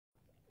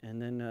And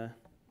then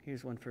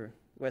here's one for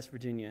West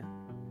Virginia.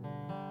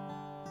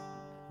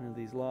 One of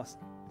these lost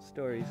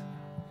stories.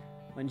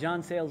 When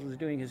John Sayles was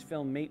doing his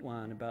film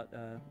Matewan about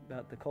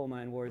the coal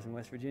mine wars in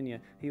West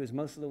Virginia, he was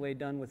most of the way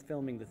done with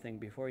filming the thing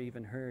before he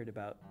even heard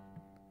about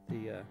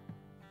the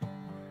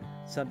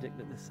subject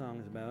that this song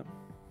is about.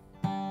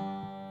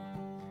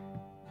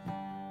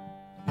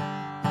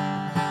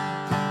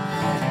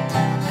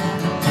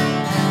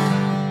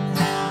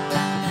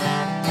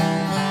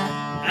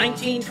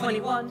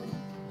 1921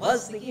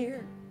 was the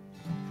year,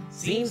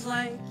 seems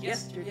like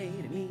yesterday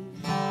to me.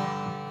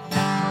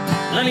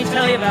 Let me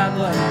tell you about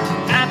what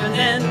happened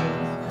then,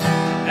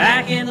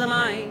 back in the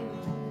mine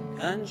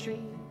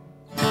country.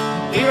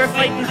 We were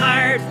fighting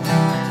hard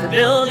to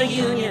build a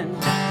union,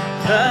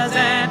 'cause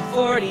at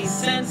 40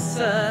 cents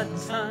a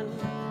ton,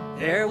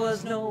 there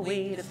was no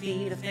way to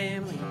feed a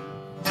family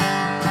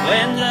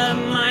when the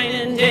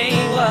mining day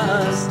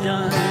was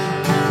done.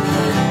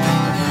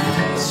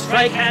 The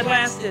strike had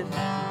lasted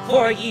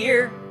for a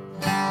year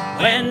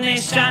when they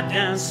shot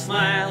down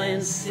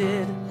Smilin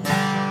Sid.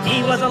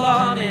 He was a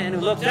lawman who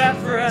looked out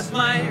for us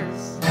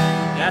miners.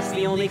 That's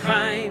the only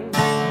crime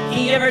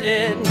he ever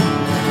did.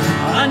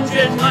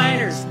 100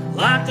 miners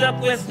locked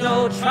up with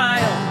no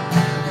trial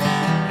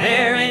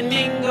there in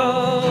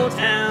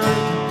Mingo-town.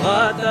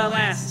 But the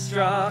last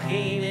straw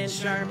came in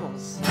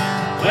Sharples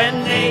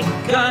when they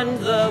gunned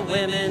the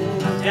women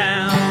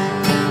down.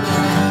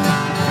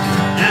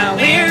 Now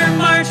we're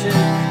marching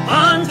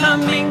on to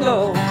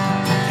Mingo,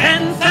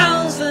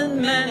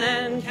 10,000 men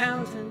and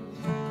countin',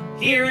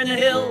 here in the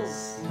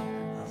hills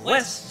of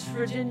West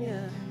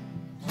Virginia.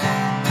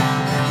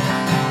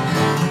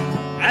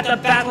 At the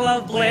Battle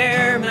of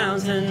Blair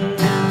Mountain,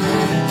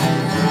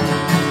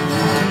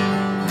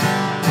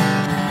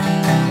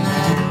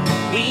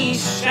 we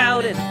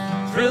shouted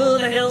through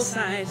the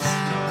hillsides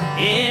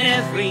in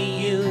every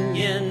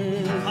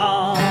union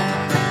hall.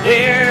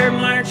 We're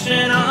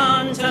marching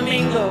on to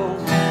Mingo,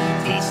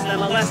 teach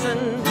them a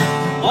lesson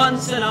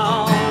once and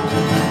all.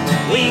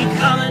 We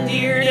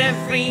commandeered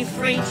every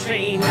freight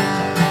train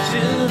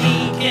to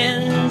the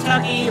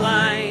Kentucky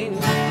line,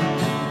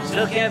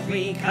 took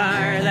every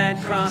car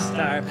that crossed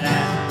our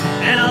path,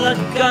 and all the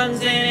guns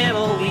and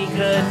ammo we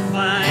could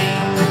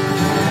find.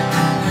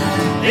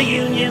 The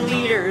Union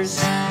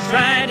leaders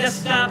tried to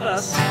stop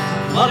us.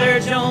 Mother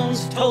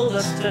Jones told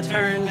us to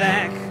turn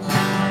back,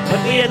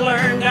 but we had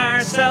learned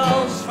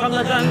ourselves from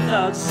the gun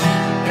thugs.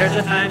 There's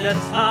a time to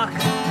talk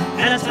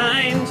and a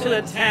time to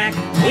attack.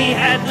 We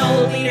had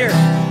no leader,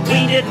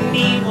 we didn't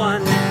need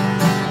one.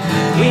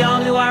 We all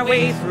knew our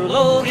way through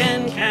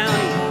Logan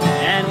County,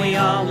 and we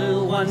all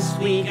knew once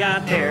we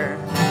got there,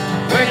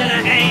 we're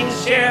gonna hang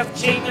Sheriff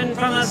Chapin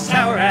from a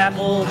sour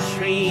apple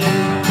tree.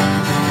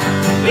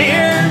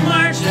 We're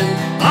marching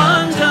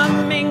on to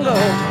Mingo,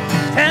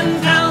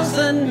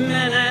 10,000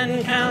 men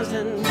and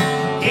countin',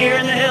 here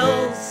in the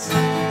hills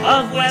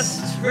of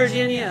West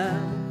Virginia.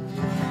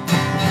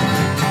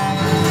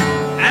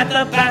 At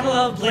the Battle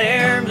of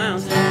Blair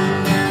Mountain,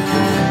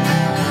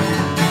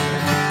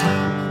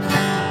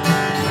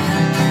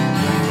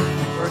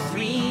 for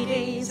 3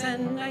 days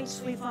and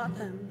nights we fought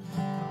them.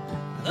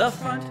 The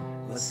front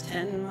was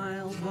 10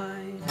 miles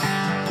wide.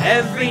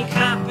 Every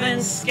cop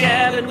and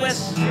scab in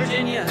West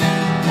Virginia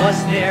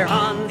was there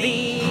on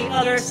the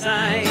other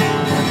side.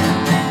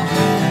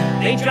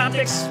 They dropped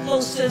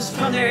explosives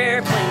from their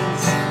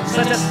airplanes,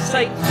 such a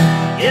sight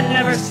you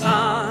never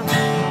saw.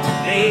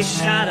 They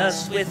shot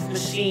us with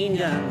machine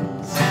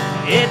guns,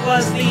 it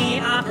was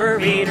the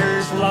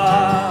operator's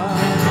law.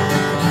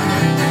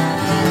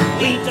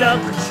 We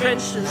dug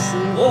trenches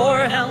and wore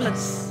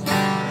helmets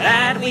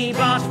that we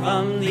brought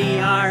from the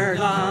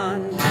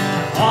Argonne.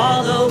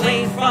 All the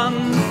way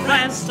from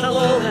France to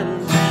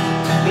Logan,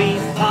 we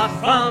fought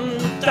from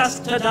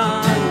dusk to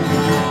dawn.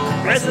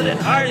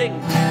 President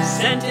Harding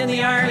sent in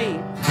the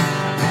army,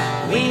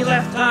 we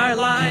left our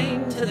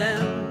line to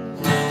them.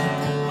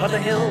 But the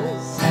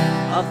hills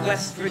of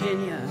West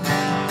Virginia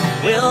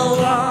will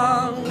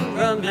long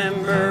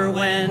remember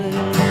when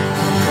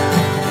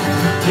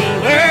we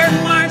were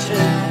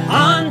marching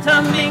on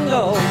to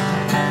Mingo,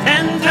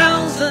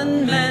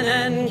 10,000 men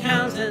and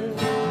countin',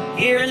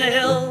 here in the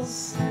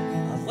hills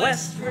of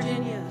West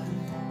Virginia.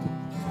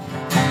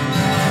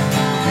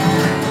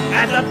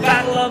 At the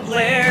Battle of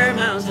Blair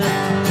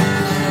Mountain,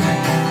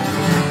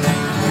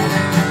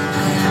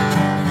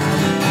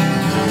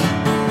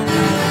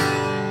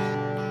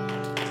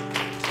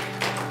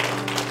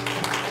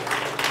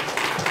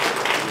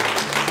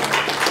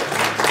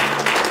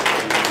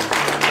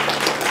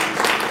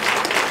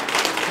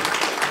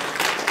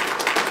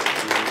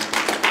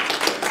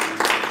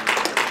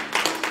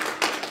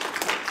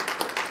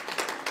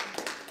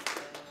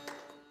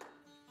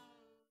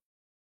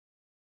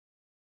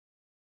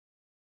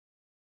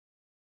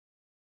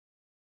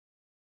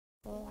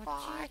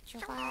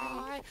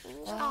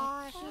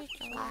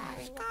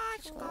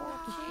 Scotch,